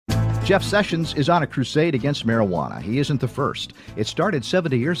Jeff Sessions is on a crusade against marijuana. He isn't the first. It started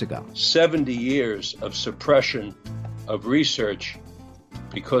 70 years ago. 70 years of suppression of research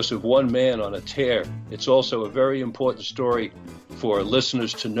because of one man on a tear. It's also a very important story for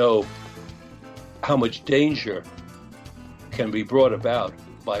listeners to know how much danger can be brought about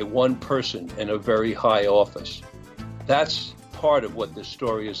by one person in a very high office. That's part of what this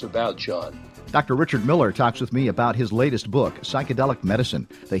story is about, John. Dr. Richard Miller talks with me about his latest book, Psychedelic Medicine,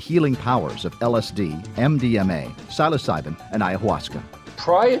 The Healing Powers of LSD, MDMA, psilocybin, and ayahuasca.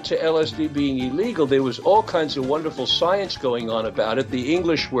 Prior to LSD being illegal, there was all kinds of wonderful science going on about it. The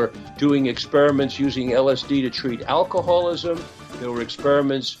English were doing experiments using LSD to treat alcoholism. There were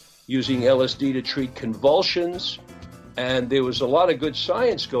experiments using LSD to treat convulsions. And there was a lot of good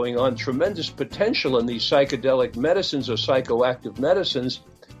science going on, tremendous potential in these psychedelic medicines or psychoactive medicines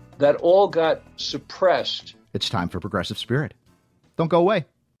that all got suppressed. It's time for Progressive Spirit. Don't go away.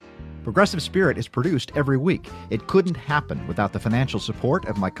 Progressive Spirit is produced every week. It couldn't happen without the financial support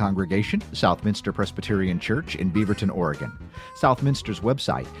of my congregation, Southminster Presbyterian Church in Beaverton, Oregon. Southminster's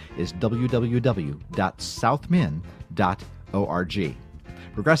website is www.southmin.org.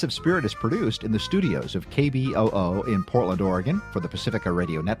 Progressive Spirit is produced in the studios of KBOO in Portland, Oregon for the Pacifica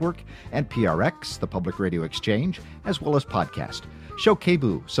Radio Network and PRX, the Public Radio Exchange, as well as podcast. Show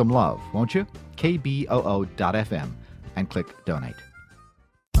KBOO some love, won't you? KBOO.FM and click Donate.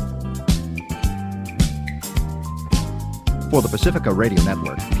 For the Pacifica Radio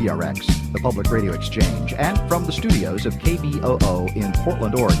Network, PRX, the Public Radio Exchange, and from the studios of KBOO in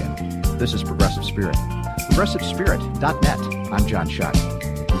Portland, Oregon, this is Progressive Spirit. ProgressiveSpirit.net. I'm John Shutt.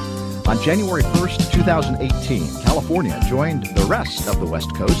 On January 1st, 2018, California joined the rest of the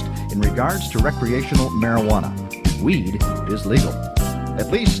West Coast in regards to recreational marijuana. Weed is legal, at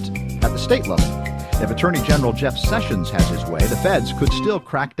least at the state level. If Attorney General Jeff Sessions has his way, the feds could still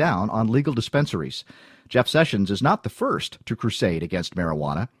crack down on legal dispensaries. Jeff Sessions is not the first to crusade against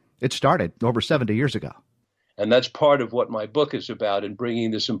marijuana. It started over 70 years ago. And that's part of what my book is about, in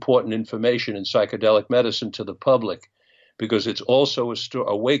bringing this important information in psychedelic medicine to the public, because it's also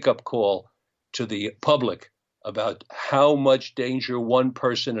a wake-up call to the public about how much danger one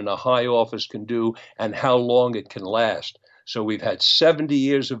person in a high office can do and how long it can last. So we've had 70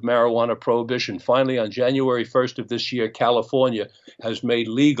 years of marijuana prohibition. Finally, on January 1st of this year, California has made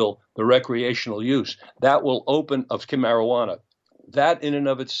legal the recreational use. That will open of marijuana. That in and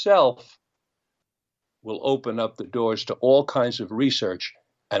of itself will open up the doors to all kinds of research,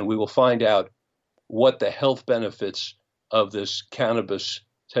 and we will find out what the health benefits of this cannabis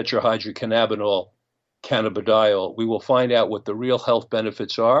tetrahydrocannabinol cannabidiol. We will find out what the real health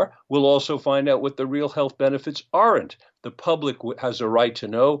benefits are. We'll also find out what the real health benefits aren't. The public has a right to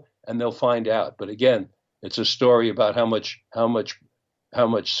know, and they'll find out. But again, it's a story about how much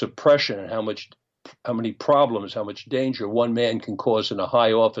suppression and how many problems, how much danger one man can cause in a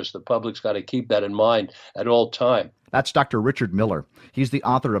high office. The public's got to keep that in mind at all time. That's Dr. Richard Miller. He's the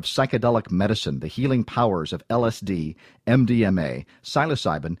author of Psychedelic Medicine, The Healing Powers of LSD, MDMA,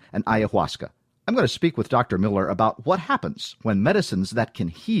 psilocybin, and ayahuasca. I'm going to speak with Dr. Miller about what happens when medicines that can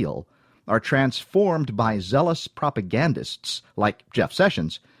heal are transformed by zealous propagandists like Jeff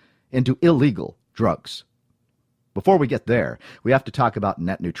Sessions into illegal drugs. Before we get there, we have to talk about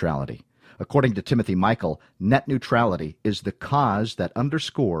net neutrality. According to Timothy Michael, net neutrality is the cause that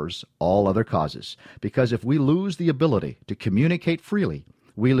underscores all other causes, because if we lose the ability to communicate freely,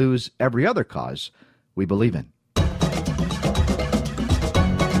 we lose every other cause we believe in.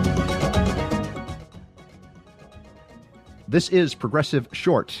 This is Progressive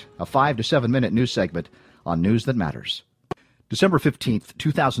Short, a 5 to 7 minute news segment on news that matters. December 15th,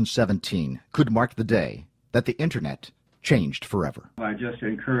 2017 could mark the day that the Internet changed forever. I just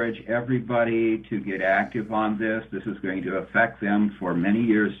encourage everybody to get active on this. This is going to affect them for many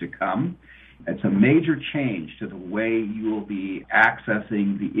years to come. It's a major change to the way you will be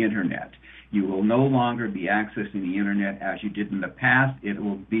accessing the Internet. You will no longer be accessing the Internet as you did in the past. It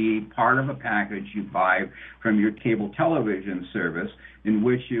will be part of a package you buy from your cable television service, in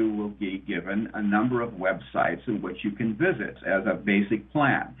which you will be given a number of websites in which you can visit as a basic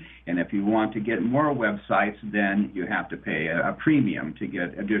plan. And if you want to get more websites, then you have to pay a premium to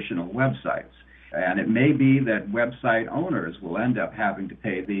get additional websites. And it may be that website owners will end up having to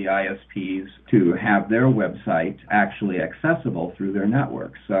pay the ISPs to have their website actually accessible through their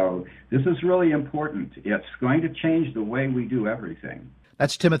network. So this is really important. It's going to change the way we do everything.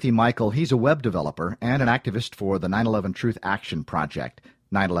 That's Timothy Michael. He's a web developer and an activist for the 9/11 Truth Action Project,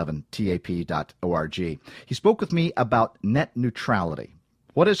 911tap.org. He spoke with me about net neutrality,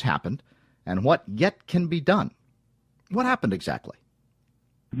 what has happened, and what yet can be done. What happened exactly?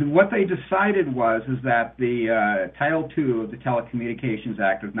 What they decided is that the Title II of the Telecommunications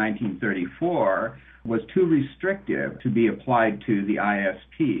Act of 1934 was too restrictive to be applied to the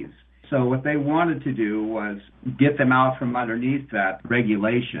ISPs. So what they wanted to do was get them out from underneath that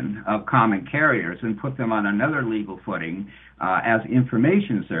regulation of common carriers and put them on another legal footing as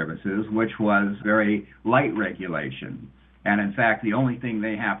information services, which was very light regulation. And in fact, the only thing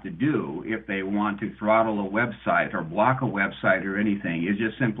they have to do if they want to throttle a website or block a website or anything is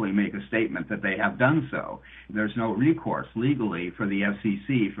just simply make a statement that they have done so. There's no recourse legally for the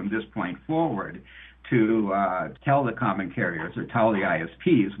FCC from this point forward to tell the common carriers or tell the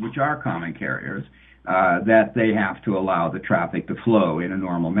ISPs, which are common carriers, that they have to allow the traffic to flow in a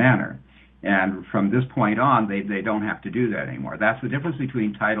normal manner. And from this point on, they don't have to do that anymore. That's the difference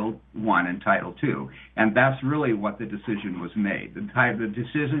between Title I and Title II. And that's really what the decision was made. The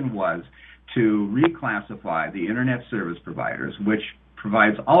decision was to reclassify the Internet service providers, which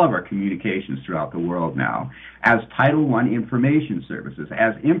provides all of our communications throughout the world now, as Title I information services.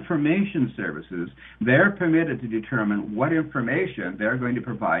 As information services, they're permitted to determine what information they're going to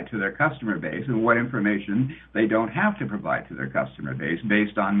provide to their customer base and what information they don't have to provide to their customer base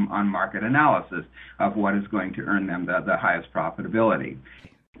based on market analysis of what is going to earn them the highest profitability.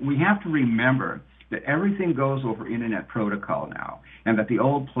 We have to remember that everything goes over Internet protocol now, and that the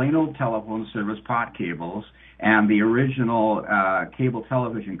plain old telephone service pot cables and the original cable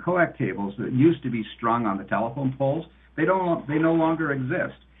television coax cables that used to be strung on the telephone poles, they no longer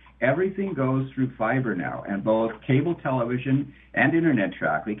exist. Everything goes through fiber now, and both cable television and Internet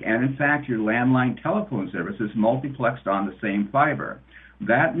traffic, and in fact your landline telephone service is multiplexed on the same fiber.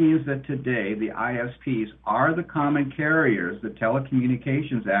 That means that today the ISPs are the common carriers the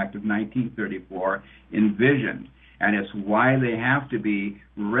Telecommunications Act of 1934 envisioned, and it's why they have to be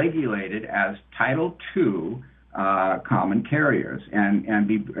regulated as Title II common carriers and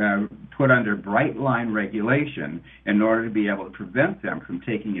be put under bright line regulation in order to be able to prevent them from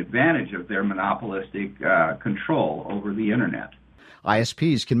taking advantage of their monopolistic control over the Internet.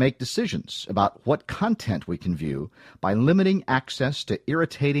 ISPs can make decisions about what content we can view by limiting access to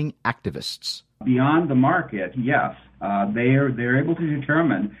irritating activists. Beyond the market, yes, they're able to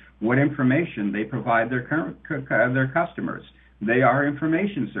determine what information they provide their customers. They are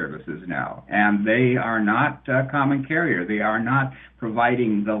information services now, and they are not common carrier. They are not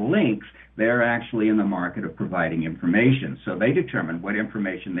providing the links. They're actually in the market of providing information. So they determine what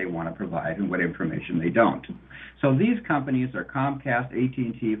information they want to provide and what information they don't. So these companies are Comcast,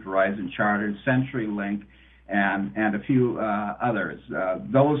 AT&T, Verizon, Charter, CenturyLink, and a few others.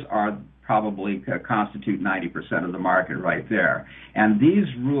 Those are probably constitute 90% of the market right there. And these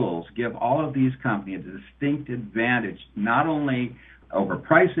rules give all of these companies a distinct advantage, not only over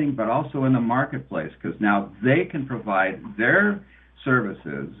pricing, but also in the marketplace, because now they can provide their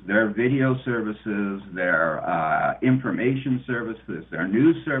services, their video services, their information services, their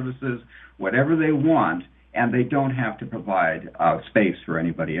news services, whatever they want, and they don't have to provide space for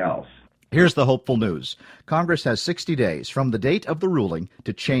anybody else. Here's the hopeful news. Congress has 60 days from the date of the ruling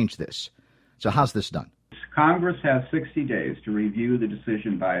to change this. So how's this done? Congress has 60 days to review the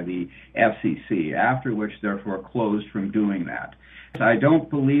decision by the FCC, after which they're foreclosed from doing that. I don't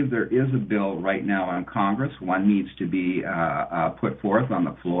believe there is a bill right now in Congress. One needs to be put forth on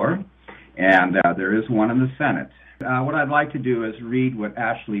the floor, and there is one in the Senate. What I'd like to do is read what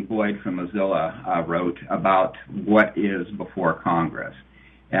Ashley Boyd from Mozilla wrote about what is before Congress.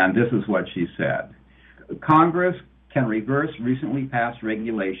 And this is what she said. Congress can reverse recently passed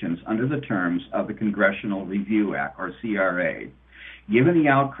regulations under the terms of the Congressional Review Act, or CRA. Given the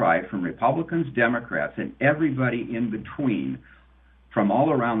outcry from Republicans, Democrats, and everybody in between from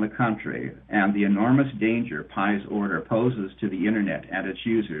all around the country, and the enormous danger Pai's order poses to the Internet and its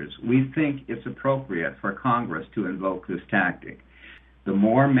users, we think it's appropriate for Congress to invoke this tactic. The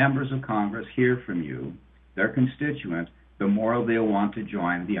more members of Congress hear from you, their constituents, the more they'll want to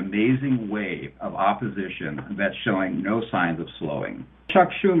join the amazing wave of opposition that's showing no signs of slowing. Chuck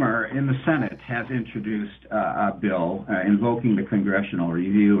Schumer in the Senate has introduced a bill invoking the Congressional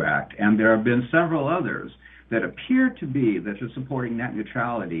Review Act, and there have been several others that appear to be that are supporting net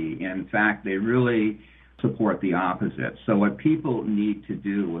neutrality. In fact, they really support the opposite. So what people need to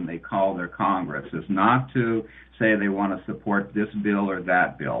do when they call their Congress is not to say they want to support this bill or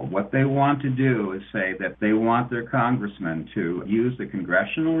that bill. What they want to do is say that they want their congressman to use the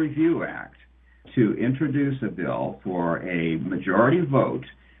Congressional Review Act to introduce a bill for a majority vote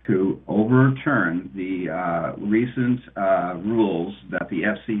to overturn the recent rules that the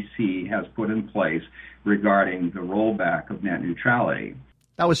FCC has put in place regarding the rollback of net neutrality.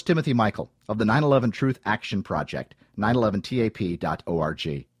 That was Timothy Michael of the 9/11 Truth Action Project,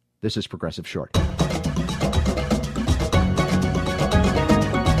 911tap.org. This is Progressive Short.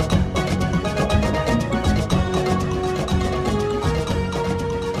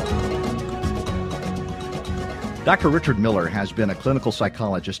 Dr. Richard Miller has been a clinical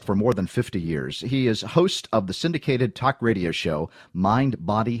psychologist for more than 50 years. He is host of the syndicated talk radio show Mind,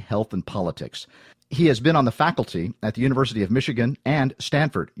 Body, Health, and Politics. He has been on the faculty at the University of Michigan and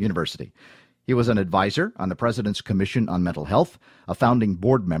Stanford University. He was an advisor on the President's Commission on Mental Health, a founding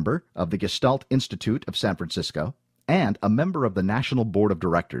board member of the Gestalt Institute of San Francisco, and a member of the National Board of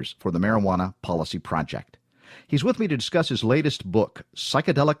Directors for the Marijuana Policy Project. He's with me to discuss his latest book,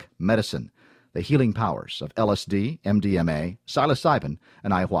 Psychedelic Medicine: The Healing Powers of LSD, MDMA, psilocybin,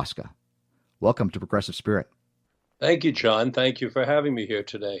 and ayahuasca. Welcome to Progressive Spirit. Thank you, John. Thank you for having me here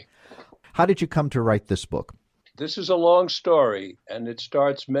today. How did you come to write this book? This is a long story, and it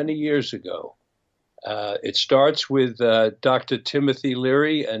starts many years ago. It starts with Dr. Timothy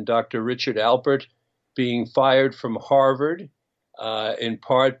Leary and Dr. Richard Alpert being fired from Harvard, in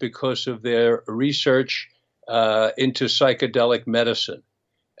part because of their research into psychedelic medicine.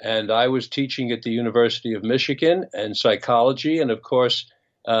 And I was teaching at the University of Michigan and psychology. And of course,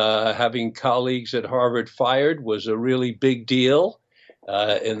 having colleagues at Harvard fired was a really big deal.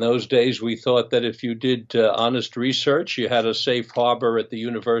 In those days, we thought that if you did honest research, you had a safe harbor at the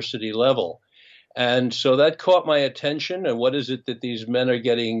university level. And so that caught my attention. And what is it that these men are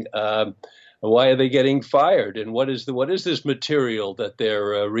getting? Why are they getting fired? And what is this material that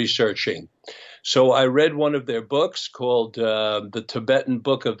they're researching? So I read one of their books called The Tibetan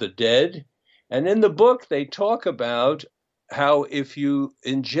Book of the Dead. And in the book, they talk about how if you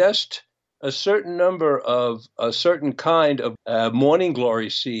ingest a certain number of a certain kind of morning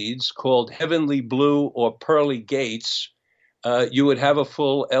glory seeds called heavenly blue or pearly gates, you would have a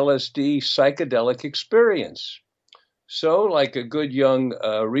full LSD psychedelic experience. So like a good young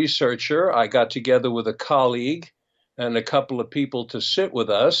researcher, I got together with a colleague and a couple of people to sit with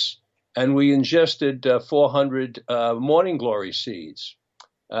us, and we ingested 400 morning glory seeds.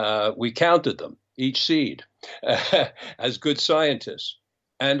 We counted them, each seed, as good scientists.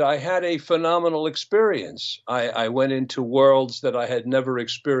 And I had a phenomenal experience. I went into worlds that I had never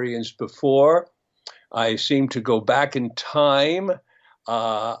experienced before. I seemed to go back in time.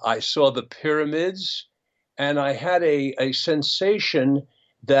 I saw the pyramids, and I had a sensation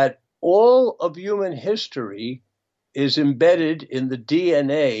that all of human history is embedded in the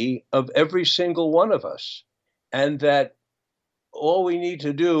DNA of every single one of us, and that all we need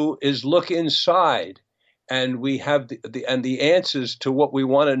to do is look inside, and we have the answers to what we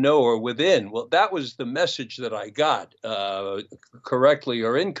want to know are within. Well, that was the message that I got, correctly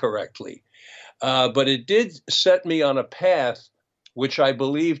or incorrectly. But it did set me on a path, which I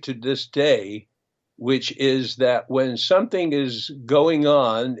believe to this day, which is that when something is going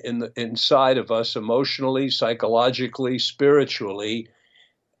on inside of us, emotionally, psychologically, spiritually,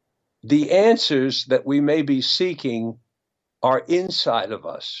 the answers that we may be seeking are inside of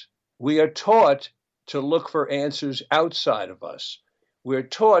us. We are taught to look for answers outside of us. We're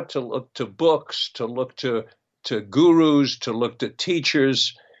taught to look to books, to look to gurus, to look to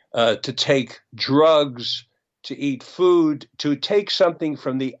teachers, to take drugs, to eat food, to take something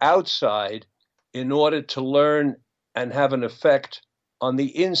from the outside in order to learn and have an effect on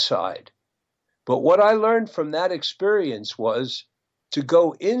the inside. But what I learned from that experience was to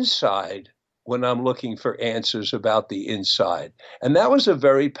go inside when I'm looking for answers about the inside. And that was a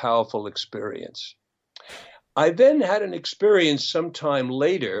very powerful experience. I then had an experience sometime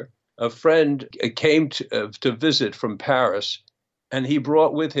later. A friend came to visit from Paris, and he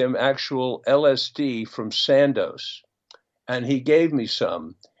brought with him actual LSD from Sandoz, and he gave me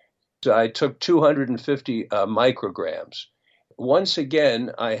some. I took 250 micrograms. Once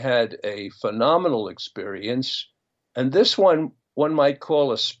again, I had a phenomenal experience, and this one might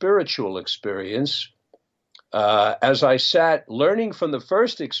call a spiritual experience. As I sat learning from the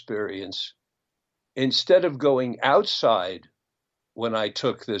first experience, instead of going outside when I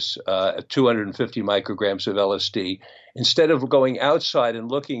took this 250 micrograms of LSD, instead of going outside and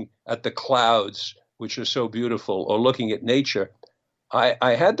looking at the clouds, which are so beautiful, or looking at nature,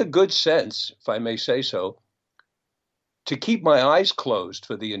 I had the good sense, if I may say so, to keep my eyes closed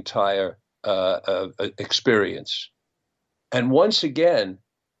for the entire experience. And once again,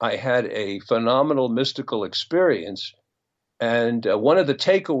 I had a phenomenal mystical experience. And one of the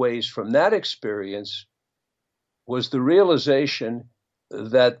takeaways from that experience was the realization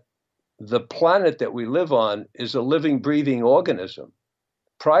that the planet that we live on is a living, breathing organism.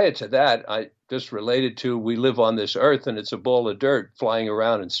 prior to that, I just related to we live on this earth and it's a ball of dirt flying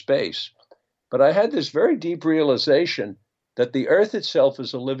around in space. But I had this very deep realization that the earth itself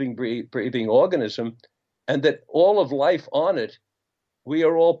is a living, breathing organism, and that all of life on it, we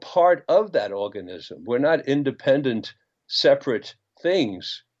are all part of that organism. We're not independent, separate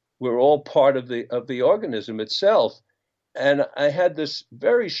things. We're all part of the organism itself. And I had this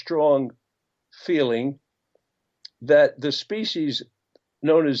very strong feeling that the species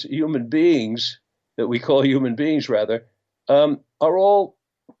known as human beings, that we call human beings rather, are all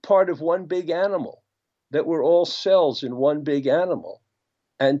part of one big animal, that we're all cells in one big animal.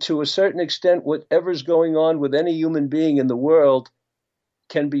 And to a certain extent, whatever's going on with any human being in the world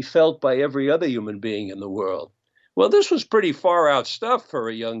can be felt by every other human being in the world. Well, this was pretty far out stuff for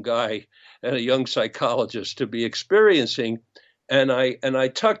a young guy and a young psychologist to be experiencing. And I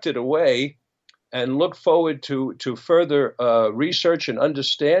tucked it away and looked forward to further research and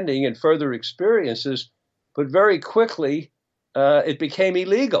understanding and further experiences. But very quickly, it became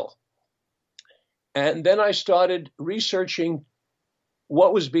illegal. And then I started researching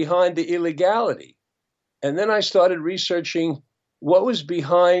what was behind the illegality. And then I started researching what was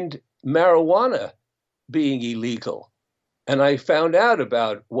behind marijuana being illegal. And I found out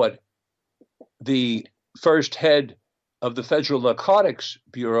about what the first head of the Federal Narcotics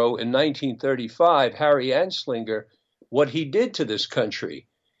Bureau in 1935, Harry Anslinger, what he did to this country.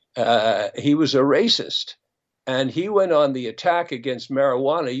 He was a racist, and he went on the attack against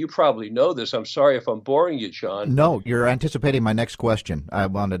marijuana. You probably know this. I'm sorry if I'm boring you, John. No, you're anticipating my next question. I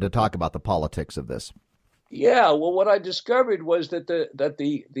wanted to talk about the politics of this. Yeah, well, what I discovered was that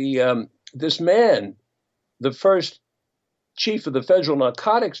this man, the first chief of the Federal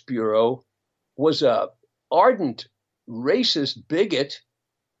Narcotics Bureau, was a ardent racist bigot,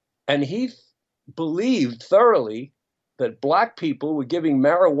 and he believed thoroughly that black people were giving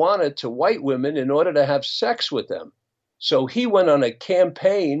marijuana to white women in order to have sex with them. So he went on a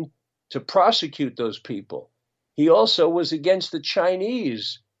campaign to prosecute those people. He also was against the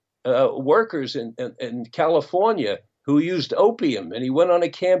Chinese workers in California who used opium, and he went on a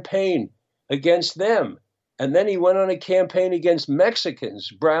campaign against them. And then he went on a campaign against Mexicans,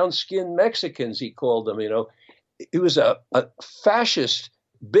 brown-skinned Mexicans, he called them. He was a fascist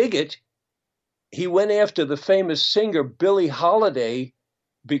bigot. He went after the famous singer Billie Holiday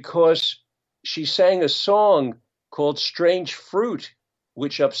because she sang a song called Strange Fruit,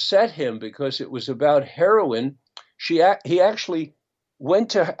 which upset him because it was about heroin. He actually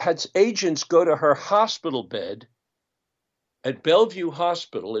had agents go to her hospital bed at Bellevue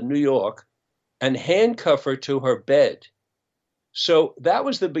Hospital in New York and handcuff her to her bed. So that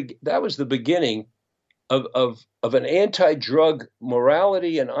was the beginning of an anti-drug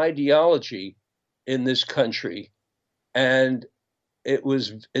morality and ideology in this country. And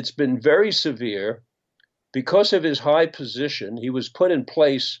it's been very severe. Because of his high position, he was put in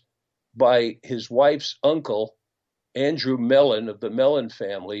place by his wife's uncle, Andrew Mellon of the Mellon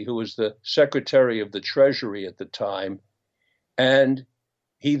family, who was the Secretary of the Treasury at the time. And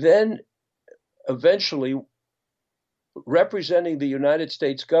he then eventually, representing the United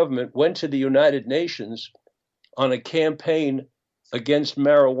States government, went to the United Nations on a campaign against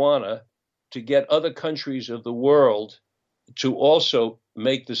marijuana to get other countries of the world to also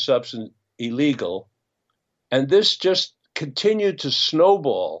make the substance illegal. And this just continued to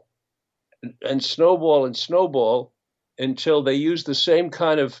snowball and snowball and snowball until they used the same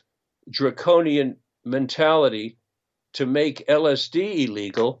kind of draconian mentality to make LSD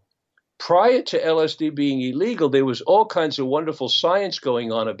illegal. Prior to LSD being illegal, there was all kinds of wonderful science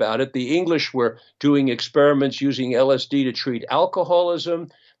going on about it. The English were doing experiments using LSD to treat alcoholism.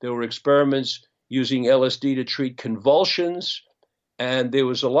 There were experiments using LSD to treat convulsions. And there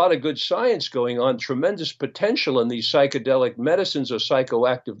was a lot of good science going on, tremendous potential in these psychedelic medicines or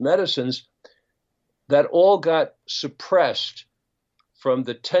psychoactive medicines that all got suppressed from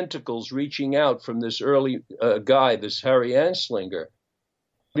the tentacles reaching out from this early guy, this Harry Anslinger.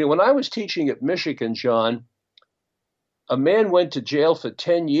 I mean, when I was teaching at Michigan, John, a man went to jail for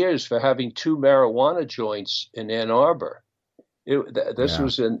 10 years for having 2 marijuana joints in Ann Arbor. This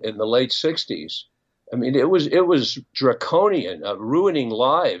was in the late 60s. I mean, it was draconian, ruining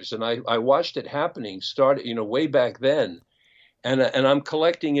lives, and I watched it happening, started way back then, and I'm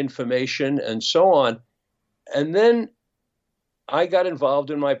collecting information and so on, and then I got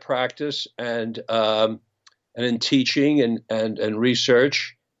involved in my practice and in teaching and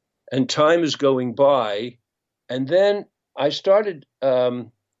research, and time is going by, and then I started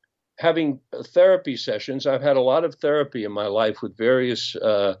having therapy sessions. I've had a lot of therapy in my life with various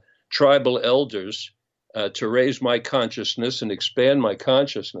tribal elders. to raise my consciousness and expand my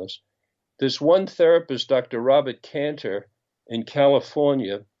consciousness. This one therapist, Dr. Robert Cantor in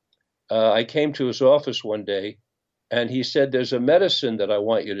California, I came to his office one day, and he said, there's a medicine that I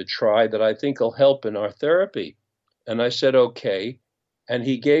want you to try that I think will help in our therapy. And I said, okay. And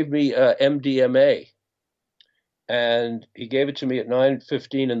he gave me MDMA. And he gave it to me at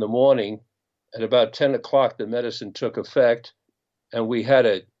 9:15 in the morning. At about 10 o'clock, the medicine took effect. And we had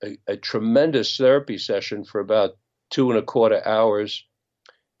a tremendous therapy session for about 2.25 hours.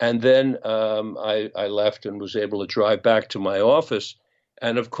 And then I left and was able to drive back to my office.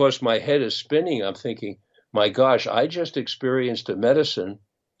 And of course, my head is spinning. I'm thinking, my gosh, I just experienced a medicine.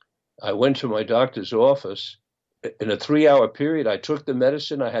 I went to my doctor's office. In a 3-hour period, I took the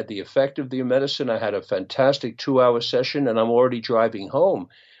medicine. I had the effect of the medicine. I had a fantastic 2-hour session, and I'm already driving home.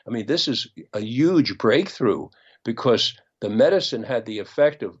 I mean, this is a huge breakthrough because the medicine had the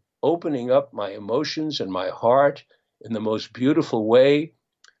effect of opening up my emotions and my heart in the most beautiful way.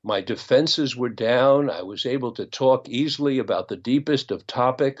 My defenses were down. I was able to talk easily about the deepest of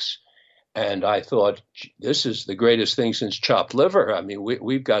topics. And I thought, this is the greatest thing since chopped liver. I mean,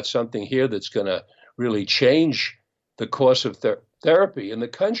 we've got something here that's going to really change the course of therapy in the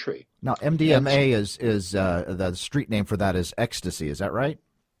country. Now, MDMA is the street name for that is ecstasy. Is that right?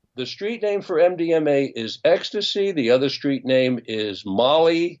 The street name for MDMA is ecstasy. The other street name is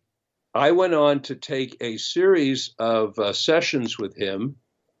Molly. I went on to take a series of sessions with him.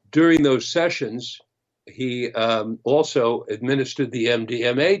 During those sessions, he also administered the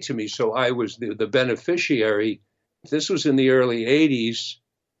MDMA to me, so I was the beneficiary. This was in the early 80s,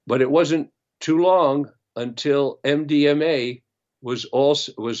 but it wasn't too long until MDMA was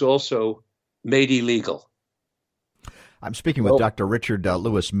also made illegal. I'm speaking with Dr. Richard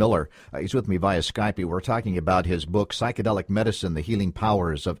Lewis Miller. He's with me via Skype. We're talking about his book, Psychedelic Medicine, The Healing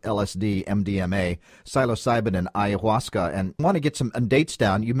Powers of LSD, MDMA, Psilocybin, and Ayahuasca. And I want to get some dates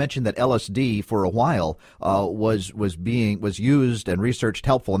down. You mentioned that LSD for a while was used and researched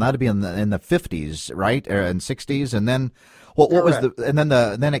helpful, and that would be in the 50s, right, and 60s, and then what was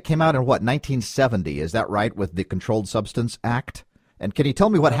then it came out in 1970? Is that right, with the Controlled Substance Act? And can you tell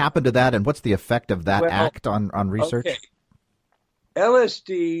me what happened to that and what's the effect of that act on research? Okay.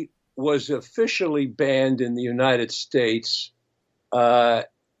 LSD was officially banned in the United States in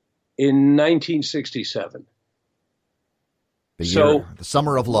 1967. The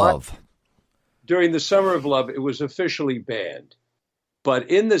Summer of Love. During the Summer of Love, it was officially banned. But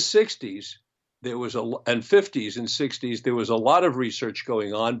in the 60s, and 50s and 60s, there was a lot of research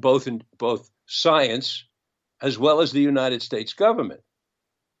going on, both science as well as the United States government.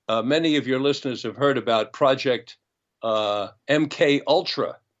 Many of your listeners have heard about Project MK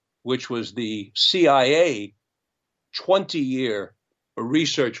Ultra, which was the CIA 20-year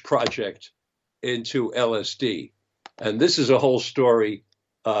research project into LSD. And this is a whole story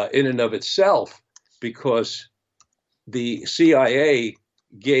in and of itself, because the CIA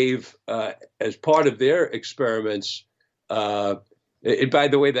gave, as part of their experiments, by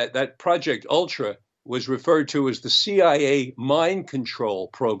the way, that Project Ultra was referred to as the CIA mind control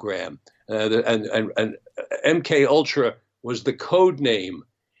program, and MK Ultra was the code name,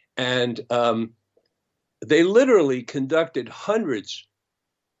 and they literally conducted hundreds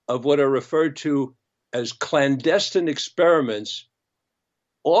of what are referred to as clandestine experiments,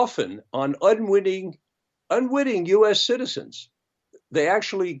 often on unwitting U.S. citizens. They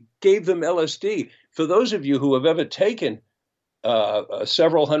actually gave them LSD. For those of you who have ever taken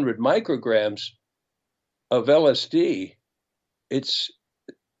several hundred micrograms of LSD, it's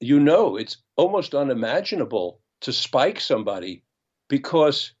almost unimaginable to spike somebody,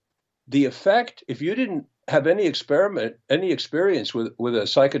 because the effect, if you didn't have any experience with a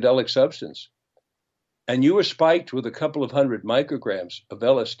psychedelic substance, and you were spiked with a couple of hundred micrograms of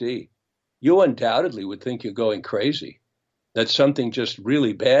LSD, you undoubtedly would think you're going crazy, that something just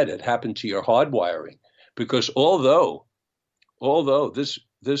really bad had happened to your hardwiring. Because although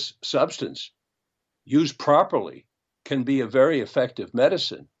this substance, used properly, can be a very effective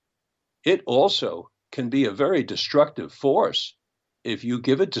medicine, it also can be a very destructive force if you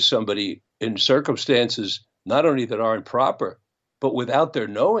give it to somebody in circumstances not only that aren't proper, but without their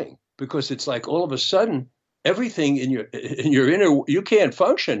knowing. Because it's like all of a sudden, everything in your inner, you can't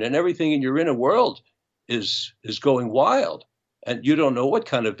function, and everything in your inner world is going wild. And you don't know what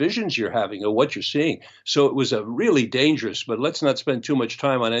kind of visions you're having or what you're seeing. So it was a really dangerous, but let's not spend too much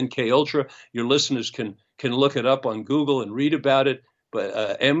time on MK Ultra. Your listeners can look it up on Google and read about it.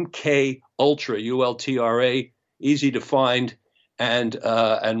 But MK Ultra, ULTRA, easy to find and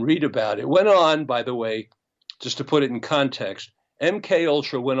read about it. Went on, by the way, just to put it in context, MK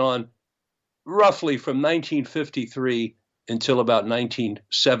Ultra went on roughly from 1953 until about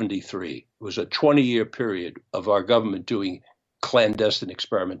 1973. It was a 20-year period of our government doing clandestine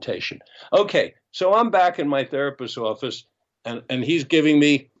experimentation. Okay, so I'm back in my therapist's office, and he's giving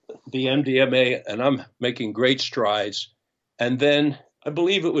me the MDMA, and I'm making great strides. And then I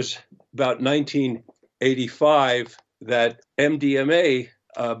believe it was about 1985 that MDMA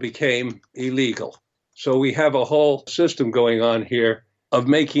became illegal. So we have a whole system going on here of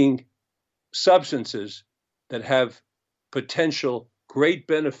making substances that have potential great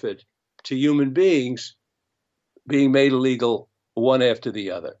benefit to human beings being made illegal one after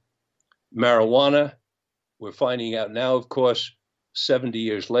the other. Marijuana, we're finding out now, of course, 70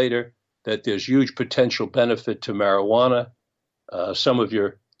 years later, that there's huge potential benefit to marijuana. Some of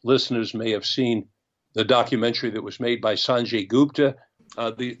your listeners may have seen the documentary that was made by Sanjay Gupta.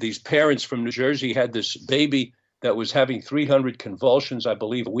 These parents from New Jersey had this baby that was having 300 convulsions, I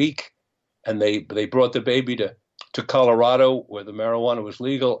believe, a week. And they brought the baby to Colorado, where the marijuana was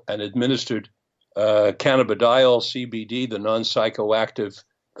legal, and administered cannabidiol, CBD, the non-psychoactive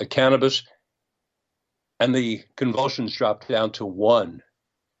cannabis. And the convulsions dropped down to 1.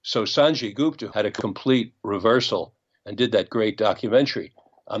 So Sanjay Gupta had a complete reversal and did that great documentary.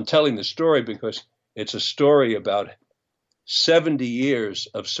 I'm telling the story because it's a story about 70 years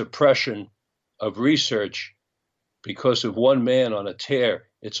of suppression of research because of one man on a tear.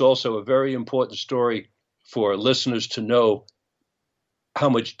 It's also a very important story for listeners to know how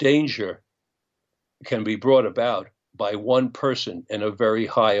much danger can be brought about by one person in a very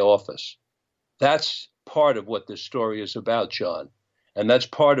high office. That's part of what this story is about, John. And that's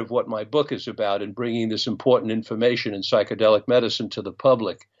part of what my book is about in bringing this important information in psychedelic medicine to the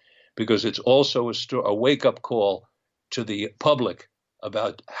public, because it's also a wake-up call to the public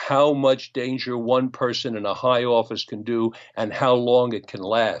about how much danger one person in a high office can do and how long it can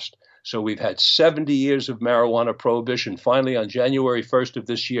last. So we've had 70 years of marijuana prohibition. Finally, on January 1st of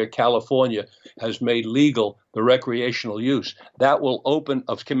this year, California has made legal the recreational use. That will open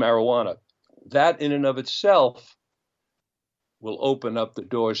of marijuana. That in and of itself will open up the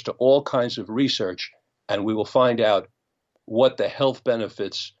doors to all kinds of research, and we will find out what the health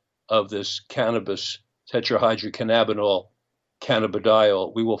benefits of this cannabis, tetrahydrocannabinol,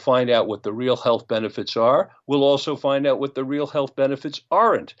 cannabidiol. We will find out what the real health benefits are. We'll also find out what the real health benefits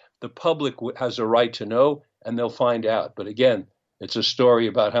aren't. The public has a right to know, and they'll find out. But again, it's a story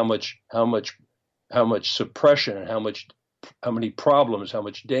about how much suppression and how many problems, how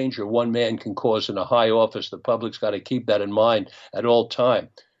much danger one man can cause in a high office. The public's got to keep that in mind at all time.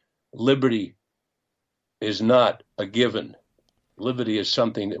 Liberty is not a given. Liberty is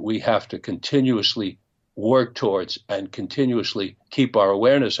something that we have to continuously work towards and continuously keep our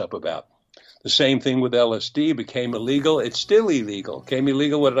awareness up about. The same thing with LSD became illegal. It's still illegal. Became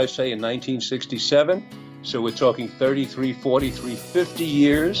illegal, what did I say, in 1967? So we're talking 33, 43, 50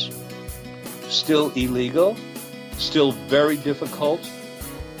 years. Still illegal. Still very difficult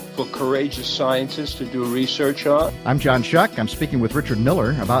for courageous scientists to do research on. I'm John Shuck. I'm speaking with Richard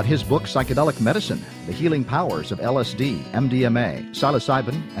Miller about his book, Psychedelic Medicine, The Healing Powers of LSD, MDMA,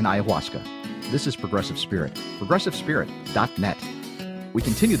 psilocybin, and ayahuasca. This is Progressive Spirit, progressivespirit.net. We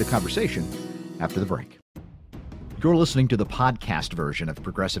continue the conversation after the break. You're listening to the podcast version of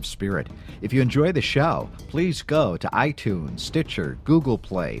Progressive Spirit. If you enjoy the show, please go to iTunes, Stitcher, Google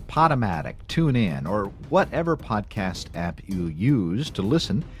Play, Podomatic, TuneIn, or whatever podcast app you use to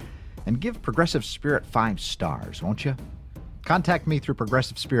listen, and give Progressive Spirit 5 stars, won't you? Contact me through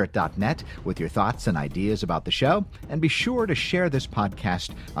progressivespirit.net with your thoughts and ideas about the show, and be sure to share this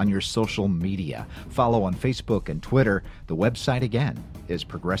podcast on your social media. Follow on Facebook and Twitter. The website again is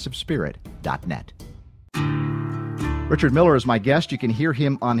progressivespirit.net. Richard Miller is my guest. You can hear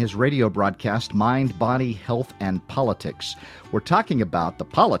him on his radio broadcast, Mind, Body, Health, and Politics. We're talking about the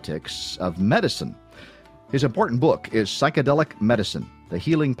politics of medicine. His important book is Psychedelic Medicine, The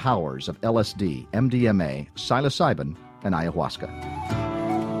Healing Powers of LSD, MDMA, psilocybin, and ayahuasca.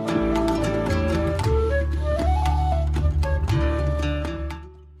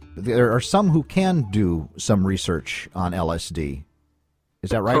 There are some who can do some research on LSD.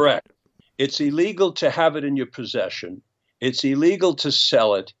 Is that right? Correct. It's illegal to have it in your possession. It's illegal to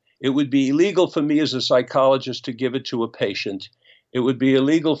sell it. It would be illegal for me as a psychologist to give it to a patient. It would be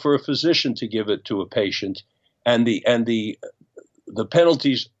illegal for a physician to give it to a patient. And the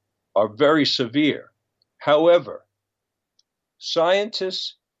penalties are very severe. However,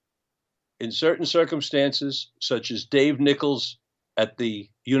 scientists in certain circumstances, such as Dave Nichols at the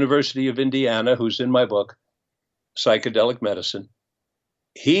University of Indiana, who's in my book, Psychedelic Medicine,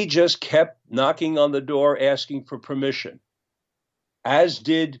 he just kept knocking on the door asking for permission, as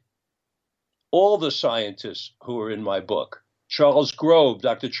did all the scientists who are in my book. Charles Grove,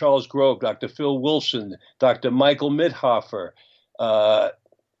 Dr. Charles Grove, Dr. Phil Wilson, Dr. Michael Mithoefer,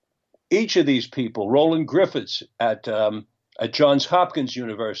 each of these people, Roland Griffiths at Johns Hopkins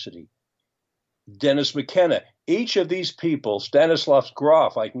University, Dennis McKenna, each of these people, Stanislav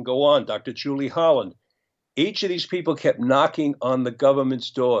Grof, I can go on, Dr. Julie Holland, each of these people kept knocking on the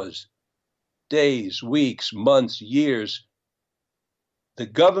government's doors, days, weeks, months, years. The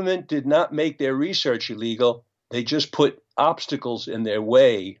government did not make their research illegal. They just put obstacles in their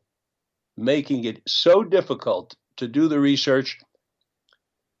way, making it so difficult to do the research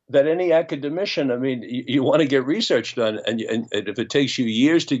that any academician, I mean, you want to get research done, and if it takes you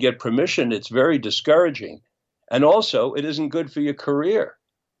years to get permission, it's very discouraging. And also, it isn't good for your career.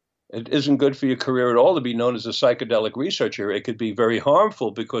 It isn't good for your career at all to be known as a psychedelic researcher. It could be very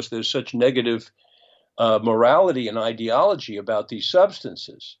harmful because there's such negative morality and ideology about these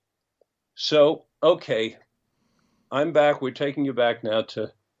substances. So, okay, I'm back. We're taking you back now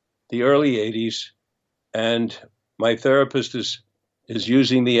to the early 80s, and my therapist is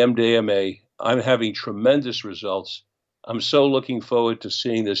using the MDMA. I'm having tremendous results. I'm so looking forward to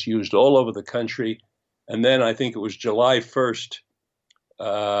seeing this used all over the country. And then I think it was July 1st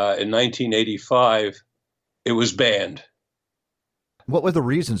in 1985, it was banned. What were the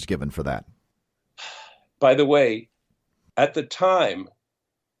reasons given for that? By the way, at the time,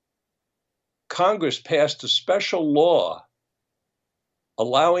 Congress passed a special law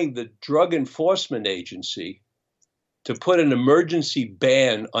allowing the Drug Enforcement Agency to put an emergency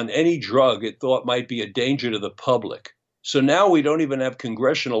ban on any drug it thought might be a danger to the public. So now we don't even have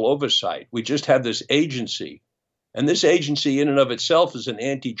congressional oversight. We just have this agency. And this agency in and of itself is an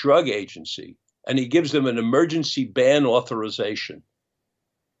anti-drug agency. And he gives them an emergency ban authorization.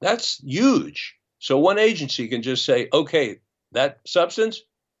 That's huge. So one agency can just say, okay, that substance,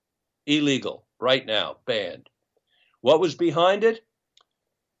 illegal right now, banned. What was behind it?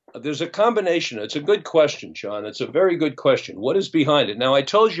 There's a combination. It's a good question, John. It's a very good question. What is behind it? Now, I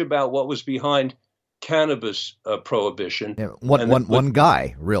told you about what was behind cannabis prohibition. Yeah, one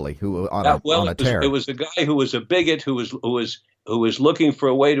guy, really, who on a tear. It was a guy who was a bigot who was looking for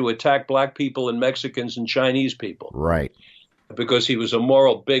a way to attack black people and Mexicans and Chinese people. Right. Because he was a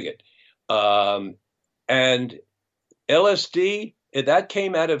moral bigot. And LSD, that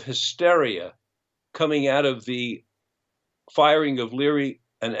came out of hysteria coming out of the firing of Leary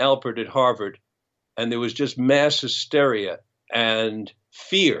and Alpert at Harvard. And there was just mass hysteria and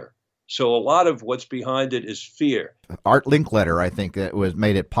fear. So a lot of what's behind it is fear. Art Linkletter, I think,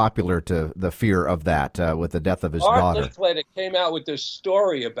 made it popular to the fear of that with the death of his daughter. Art Linkletter came out with this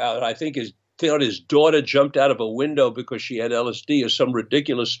story about, I think his daughter jumped out of a window because she had LSD, or some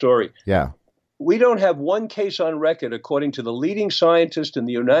ridiculous story. Yeah. We don't have one case on record, according to the leading scientist in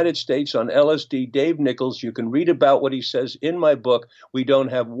the United States on LSD, Dave Nichols. You can read about what he says in my book. We don't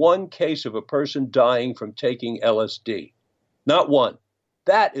have one case of a person dying from taking LSD. Not one.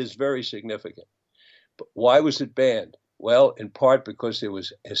 That is very significant. But why was it banned? Well, in part because there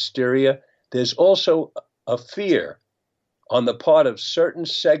was hysteria. There's also a fear on the part of certain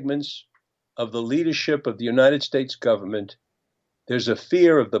segments of the leadership of the United States government. There's a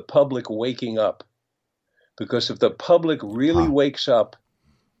fear of the public waking up. Because if the public really wakes up,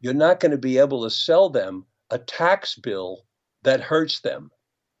 you're not going to be able to sell them a tax bill that hurts them.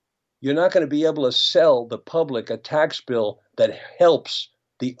 You're not going to be able to sell the public a tax bill that helps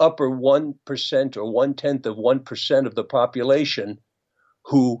the upper 1% or 0.1% of the population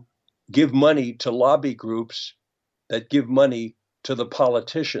who give money to lobby groups that give money to the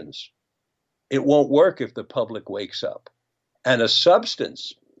politicians. It won't work if the public wakes up. And a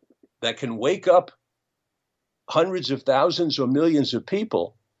substance that can wake up hundreds of thousands or millions of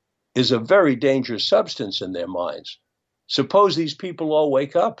people is a very dangerous substance in their minds. Suppose these people all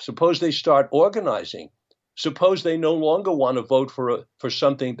wake up. Suppose they start organizing. Suppose they no longer want to vote for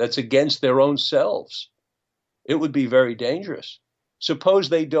something that's against their own selves. It would be very dangerous. Suppose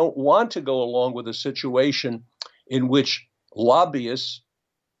they don't want to go along with a situation in which lobbyists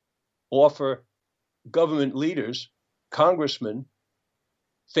offer government leaders, congressmen,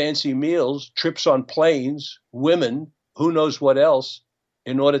 fancy meals, trips on planes, women, who knows what else,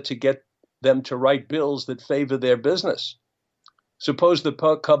 in order to get them to write bills that favor their business. Suppose the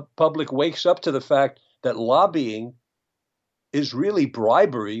public wakes up to the fact that lobbying is really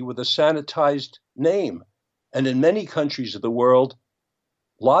bribery with a sanitized name. And in many countries of the world,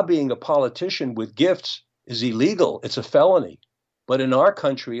 lobbying a politician with gifts is illegal. It's a felony. But in our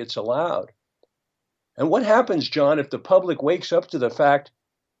country, it's allowed. And what happens, John, if the public wakes up to the fact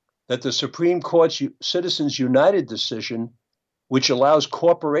that the Supreme Court's Citizens United decision which allows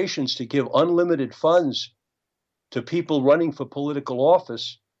corporations to give unlimited funds to people running for political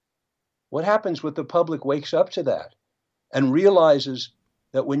office, what happens when the public wakes up to that and realizes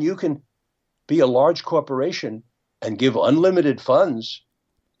that when you can be a large corporation and give unlimited funds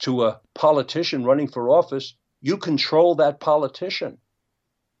to a politician running for office, you control that politician.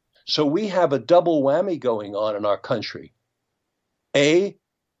 So we have a double whammy going on in our country. A,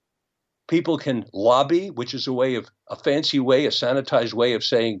 people can lobby, which is a fancy way, a sanitized way of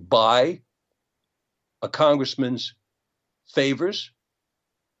saying buy a congressman's favors.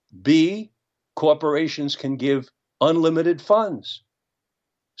 B, corporations can give unlimited funds.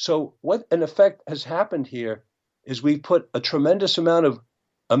 So what in effect has happened here is we've put a tremendous amount of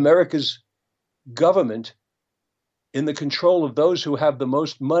America's government in the control of those who have the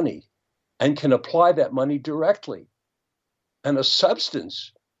most money and can apply that money directly. And a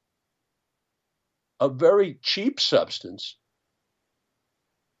substance, a very cheap substance,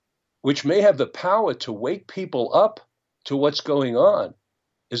 which may have the power to wake people up to what's going on,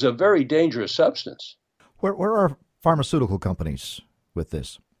 is a very dangerous substance. Where are pharmaceutical companies with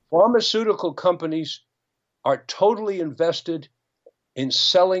this? Pharmaceutical companies are totally invested in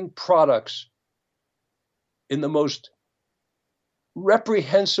selling products in the most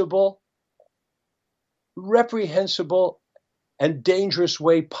reprehensible and dangerous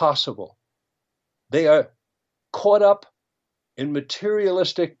way possible. They are caught up in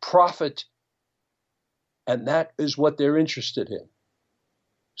materialistic profit, and that is what they're interested in.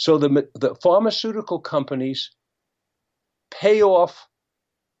 So the pharmaceutical companies pay off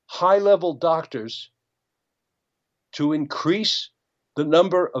high-level doctors to increase the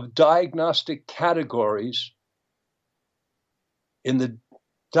number of diagnostic categories in the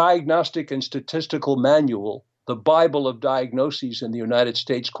Diagnostic and Statistical Manual, the Bible of diagnoses in the United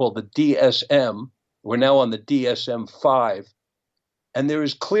States, called the DSM. We're now on the DSM-5. And there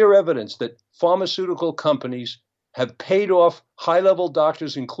is clear evidence that pharmaceutical companies have paid off high-level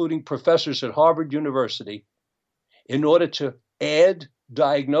doctors, including professors at Harvard University, in order to add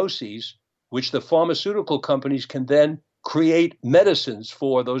diagnoses, which the pharmaceutical companies can then create medicines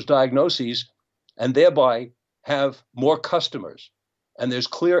for those diagnoses and thereby have more customers. And there's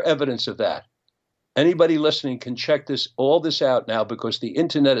clear evidence of that. Anybody listening can check all this out now, because the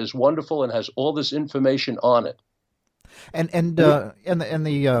internet is wonderful and has all this information on it. And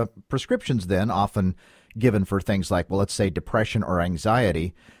the prescriptions then often given for things like, well, let's say depression or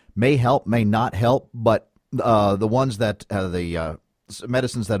anxiety may help, may not help, but the ones that the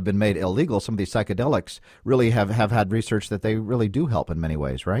medicines that have been made illegal, some of these psychedelics, really have had research that they really do help in many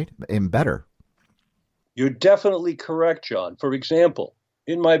ways, right? And better. You're definitely correct, John. For example,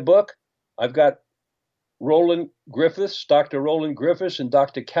 in my book, I've got Dr. Roland Griffiths and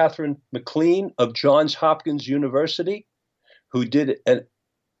Dr. Catherine McLean of Johns Hopkins University, who did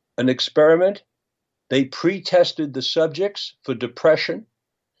an experiment. They pre-tested the subjects for depression.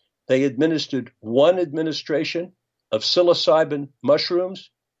 They administered one administration of psilocybin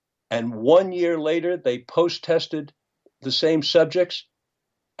mushrooms, and 1 year later, they post-tested the same subjects,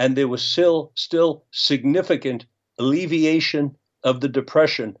 and there was still significant alleviation of the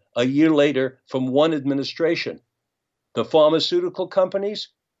depression a year later from one administration. The pharmaceutical companies,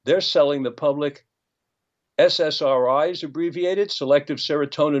 they're selling the public SSRIs, abbreviated, selective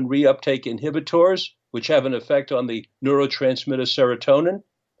serotonin reuptake inhibitors, which have an effect on the neurotransmitter serotonin.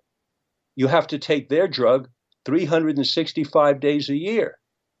 You have to take their drug 365 days a year.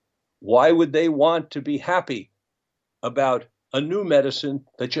 Why would they want to be happy about a new medicine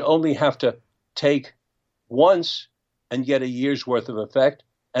that you only have to take once and get a year's worth of effect?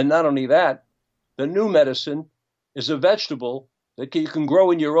 And not only that, the new medicine is a vegetable that you can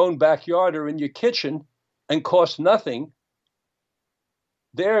grow in your own backyard or in your kitchen and cost nothing.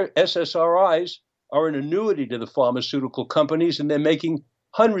 Their SSRIs are an annuity to the pharmaceutical companies, and they're making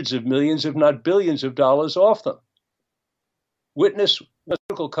hundreds of millions, if not billions of dollars off them. Witness what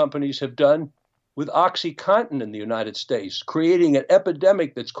pharmaceutical companies have done with OxyContin in the United States, creating an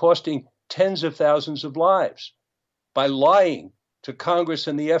epidemic that's costing tens of thousands of lives by lying to Congress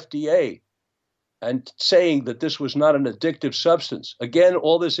and the FDA and saying that this was not an addictive substance. Again,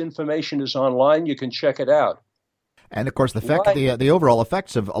 all this information is online. You can check it out. And of course, the overall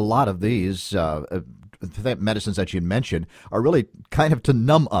effects of a lot of these medicines that you mentioned are really kind of to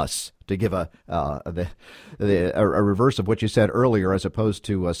numb us, to give a reverse of what you said earlier, as opposed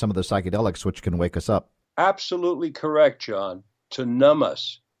to some of the psychedelics, which can wake us up. Absolutely correct, John. To numb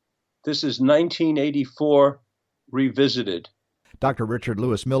us. This is 1984 revisited. Dr. Richard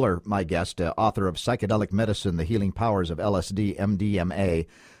Lewis Miller, my guest, author of Psychedelic Medicine, The Healing Powers of LSD, MDMA,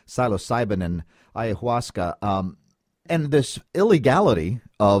 Psilocybin, and Ayahuasca. And this illegality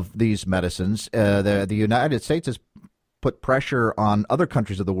of these medicines, the United States has put pressure on other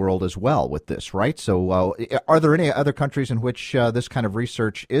countries of the world as well with this, right? So are there any other countries in which this kind of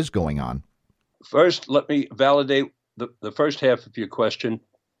research is going on? First, let me validate the first half of your question,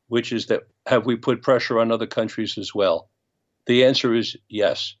 which is that have we put pressure on other countries as well? The answer is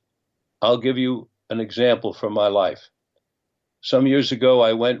yes. I'll give you an example from my life. Some years ago,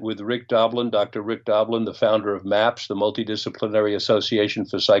 I went with Rick Doblin, Dr. Rick Doblin, the founder of MAPS, the Multidisciplinary Association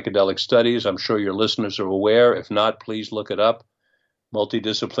for Psychedelic Studies. I'm sure your listeners are aware. If not, please look it up.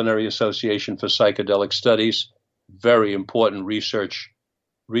 Multidisciplinary Association for Psychedelic Studies, very important research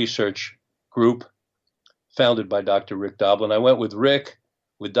group founded by Dr. Rick Doblin. I went with Rick,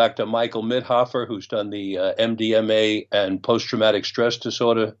 with Dr. Michael Mithoefer, who's done the MDMA and post-traumatic stress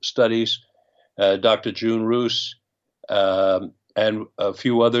disorder studies, Dr. June Roos, and a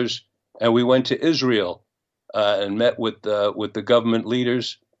few others. And we went to Israel and met with the government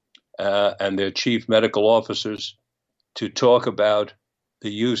leaders and their chief medical officers to talk about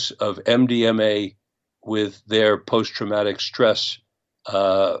the use of MDMA with their post-traumatic stress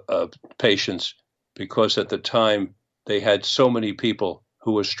patients, because at the time they had so many people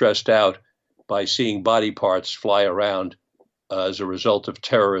who were stressed out by seeing body parts fly around as a result of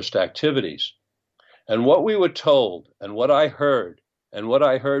terrorist activities. And what we were told, and what I heard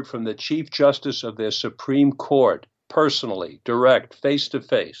from the Chief Justice of their Supreme Court, personally, direct,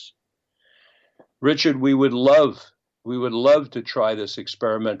 face-to-face, Richard, we would love to try this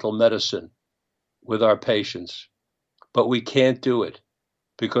experimental medicine with our patients, but we can't do it,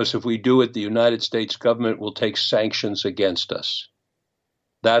 because if we do it, the United States government will take sanctions against us.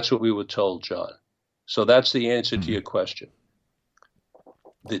 That's what we were told, John. So that's the answer to your question.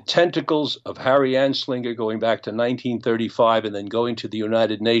 The tentacles of Harry Anslinger going back to 1935 and then going to the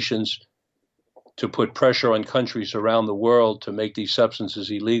United Nations to put pressure on countries around the world to make these substances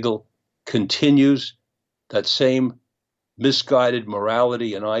illegal continues. That same misguided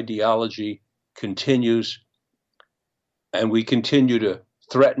morality and ideology continues. And we continue to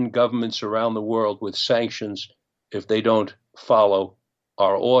threaten governments around the world with sanctions if they don't follow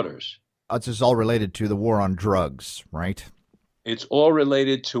our orders. This is all related to the war on drugs, right? It's all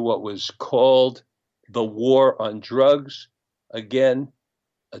related to what was called the war on drugs. Again,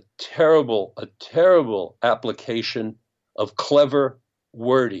 a terrible application of clever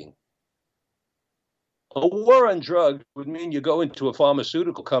wording. A war on drugs would mean you go into a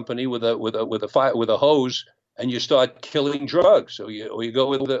pharmaceutical company with a hose and you start killing drugs, or you go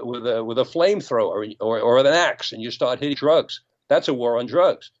with a flamethrower or an axe and you start hitting drugs. That's a war on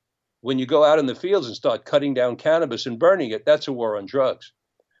drugs. When you go out in the fields and start cutting down cannabis and burning it, that's a war on drugs.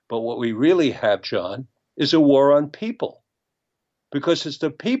 But what we really have, John, is a war on people, because it's the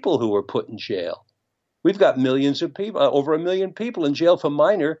people who are put in jail. We've got millions of people, over 1 million people in jail for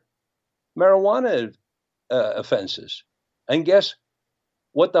minor marijuana offenses. And guess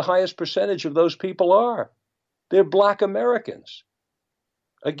what the highest percentage of those people are? They're Black Americans.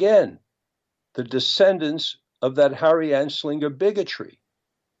 Again, the descendants of that Harry Anslinger bigotry.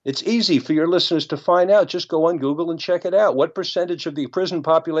 It's easy for your listeners to find out. Just go on Google and check it out. What percentage of the prison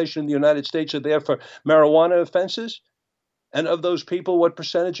population in the United States are there for marijuana offenses? And of those people, what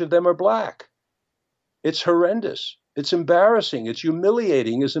percentage of them are Black? It's horrendous. It's embarrassing. It's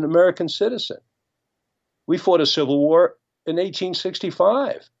humiliating as an American citizen. We fought a civil war in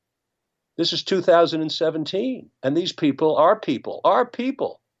 1865. This is 2017. And these people, our people, are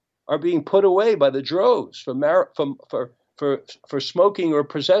being put away by the droves for smoking or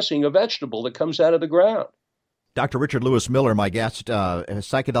possessing a vegetable that comes out of the ground. Dr. Richard Lewis Miller, my guest,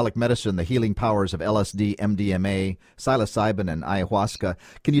 Psychedelic Medicine, the Healing Powers of LSD, MDMA, Psilocybin, and Ayahuasca.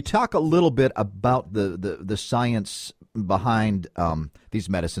 Can you talk a little bit about the science behind these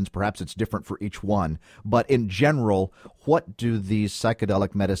medicines? Perhaps it's different for each one, but in general, what do these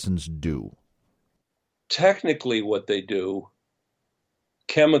psychedelic medicines do? Technically, what they do,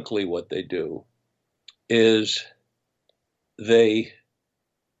 chemically what they do, is they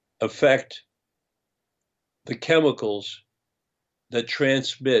affect the chemicals that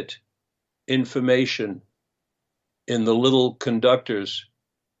transmit information in the little conductors,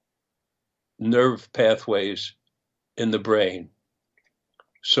 nerve pathways in the brain.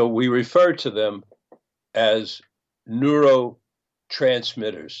 So we refer to them as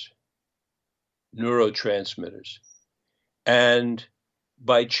neurotransmitters. And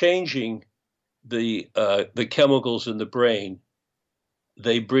by changing the chemicals in the brain,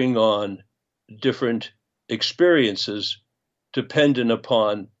 they bring on different experiences dependent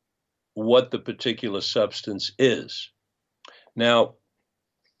upon what the particular substance is. Now,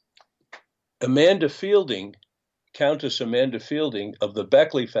 Amanda Fielding Countess Amanda Fielding of the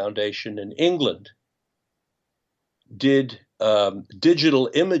Beckley Foundation in England did digital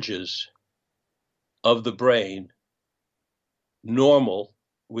images of the brain, normal,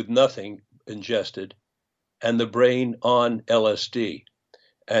 with nothing ingested, and the brain on LSD.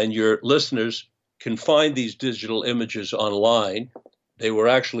 And your listeners can find these digital images online. They were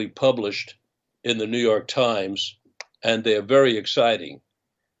actually published in the New York Times, and they're very exciting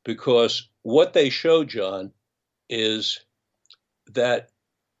because what they show, John, is that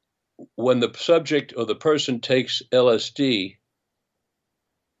when the subject or the person takes LSD,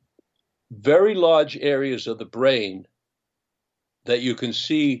 very large areas of the brain that you can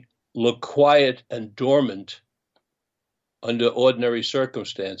see look quiet and dormant under ordinary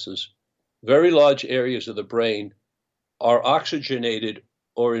circumstances, very large areas of the brain are oxygenated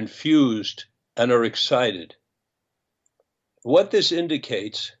or infused and are excited. What this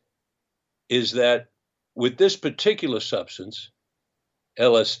indicates is that with this particular substance,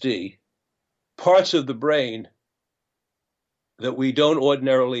 LSD, parts of the brain that we don't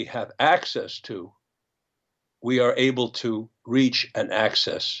ordinarily have access to, we are able to reach and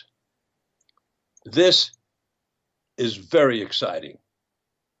access. This is very exciting.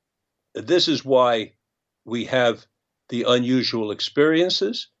 This is why we have the unusual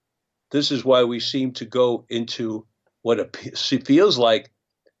experiences. This is why we seem to go into what feels like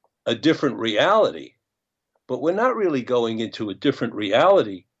a different reality. But we're not really going into a different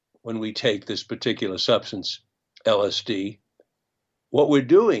reality when we take this particular substance, LSD. What we're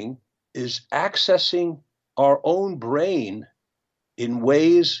doing is accessing our own brain in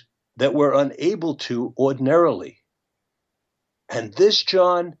ways that we're unable to ordinarily. And this,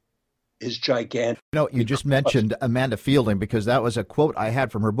 John, is gigantic. You know, you just mentioned Amanda Fielding because that was a quote I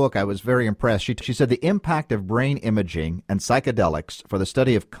had from her book. I was very impressed. She said the impact of brain imaging and psychedelics for the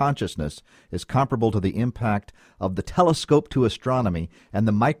study of consciousness is comparable to the impact of the telescope to astronomy and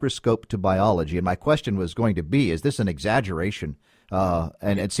the microscope to biology. And my question was going to be, is this an exaggeration?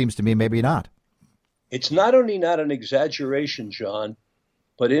 And it seems to me maybe not. It's not only not an exaggeration, John,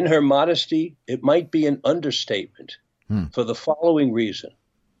 but in her modesty, it might be an understatement for the following reason.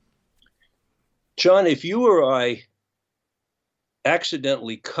 John, if you or I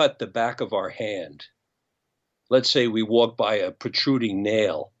accidentally cut the back of our hand, let's say we walked by a protruding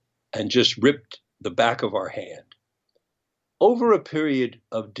nail and just ripped the back of our hand, over a period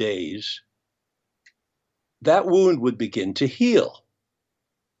of days, that wound would begin to heal.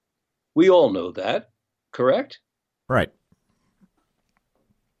 We all know that, correct? Right.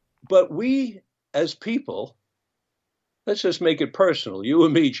 But we, as people, let's just make it personal, you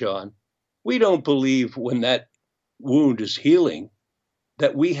and me, John, we don't believe when that wound is healing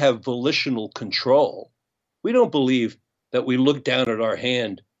that we have volitional control. We don't believe that we look down at our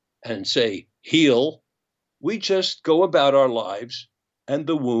hand and say, heal. We just go about our lives and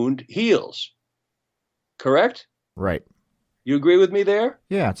the wound heals. Correct? Right. You agree with me there?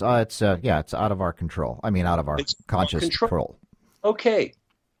 Yeah, it's out of our control. I mean, out of our conscious control. Okay,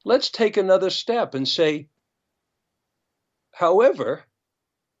 let's take another step and say, however,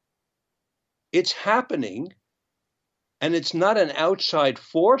 it's happening, and it's not an outside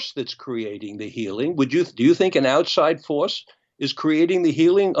force that's creating the healing. Do you think an outside force is creating the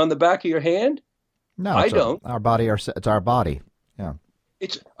healing on the back of your hand? No, I don't. Our body, it's our body. Yeah.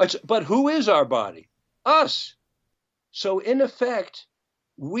 But who is our body? Us. So in effect,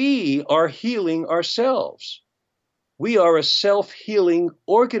 we are healing ourselves. We are a self-healing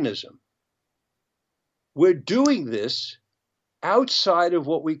organism. We're doing this outside of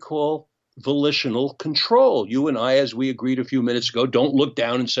what we call volitional control. You and I, as we agreed a few minutes ago, don't look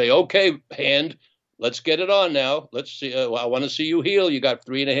down and say, okay, hand, let's get it on now. Let's see. I want to see you heal. You got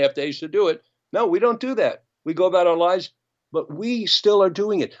 3.5 days to do it. No, we don't do that. We go about our lives, but we still are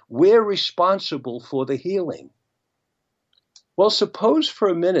doing it. We're responsible for the healing. Well, suppose for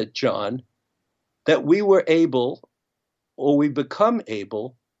a minute, John, that we were able, or we become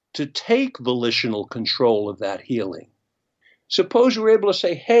able, to take volitional control of that healing. Suppose we're able to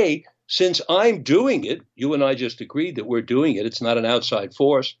say, hey, since I'm doing it, you and I just agreed that we're doing it, it's not an outside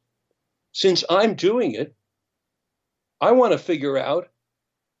force. Since I'm doing it, I want to figure out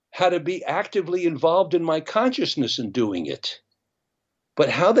how to be actively involved in my consciousness in doing it. But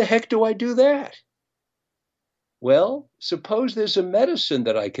how the heck do I do that? Well, suppose there's a medicine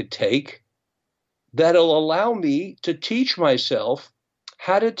that I could take that'll allow me to teach myself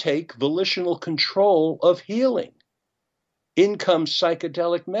how to take volitional control of healing. In comes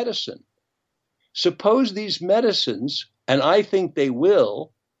psychedelic medicine. Suppose these medicines, and I think they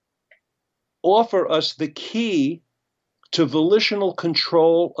will, offer us the key to volitional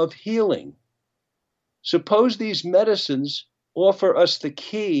control of healing. Suppose these medicines offer us the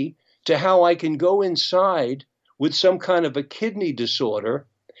key to how I can go inside with some kind of a kidney disorder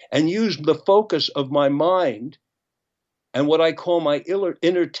and use the focus of my mind and what I call my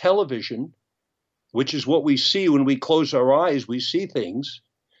inner television, which is what we see when we close our eyes, we see things.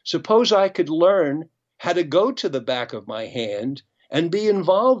 Suppose I could learn how to go to the back of my hand and be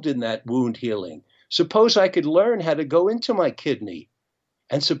involved in that wound healing. Suppose I could learn how to go into my kidney.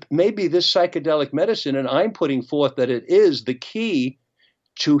 And so maybe this psychedelic medicine, and I'm putting forth that it is the key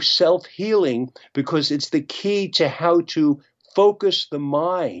to self-healing, because it's the key to how to focus the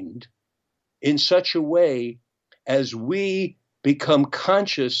mind in such a way as we become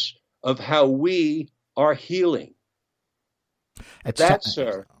conscious of how we are healing. That,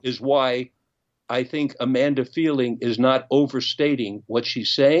 sir, is why I think Amanda Fealing is not overstating what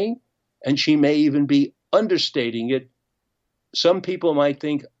she's saying, and she may even be understating it. Some people might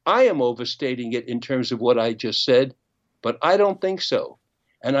think I am overstating it in terms of what I just said, but I don't think so.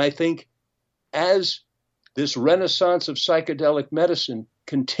 And I think as this renaissance of psychedelic medicine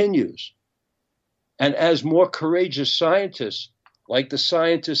continues, and as more courageous scientists, like the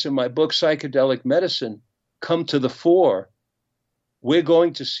scientists in my book, Psychedelic Medicine, come to the fore, we're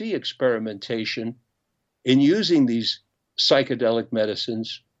going to see experimentation in using these psychedelic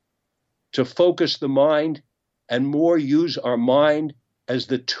medicines to focus the mind and more use our mind as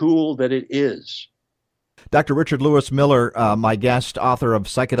the tool that it is. Dr. Richard Lewis Miller, my guest, author of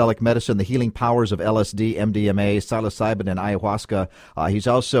Psychedelic Medicine, The Healing Powers of LSD, MDMA, Psilocybin, and Ayahuasca. He's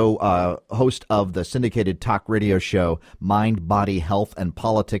also host of the syndicated talk radio show, Mind, Body, Health, and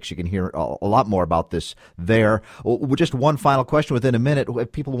Politics. You can hear a lot more about this there. Just one final question within a minute.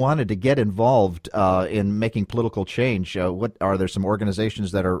 If people wanted to get involved in making political change, what are there some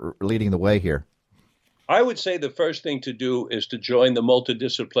organizations that are leading the way here? I would say the first thing to do is to join the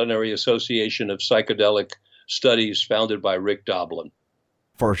Multidisciplinary Association of Psychedelic Studies founded by Rick Doblin.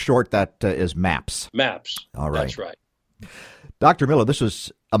 For short, that is MAPS. MAPS. All right. That's right. Dr. Miller, this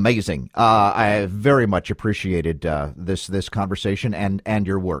was amazing. I very much appreciated this conversation and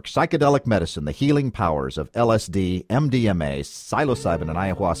your work. Psychedelic Medicine, The Healing Powers of LSD, MDMA, Psilocybin, and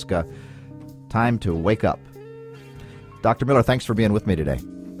Ayahuasca. Time to wake up. Dr. Miller, thanks for being with me today.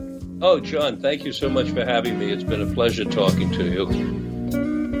 Oh, John, thank you so much for having me. It's been a pleasure talking to you.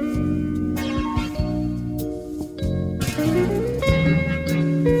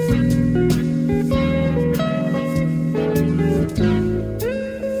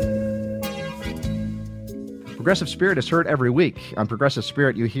 Progressive Spirit is heard every week. On Progressive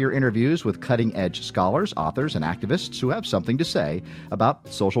Spirit, you hear interviews with cutting-edge scholars, authors, and activists who have something to say about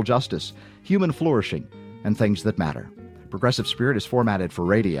social justice, human flourishing, and things that matter. Progressive Spirit is formatted for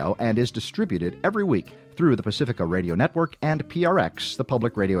radio and is distributed every week through the Pacifica Radio Network and PRX, the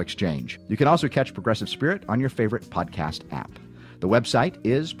Public Radio Exchange. You can also catch Progressive Spirit on your favorite podcast app. The website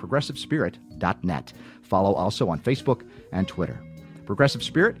is progressivespirit.net. Follow also on Facebook and Twitter. Progressive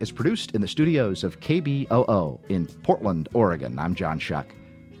Spirit is produced in the studios of KBOO in Portland, Oregon. I'm John Shuck.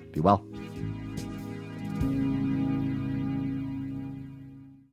 Be well.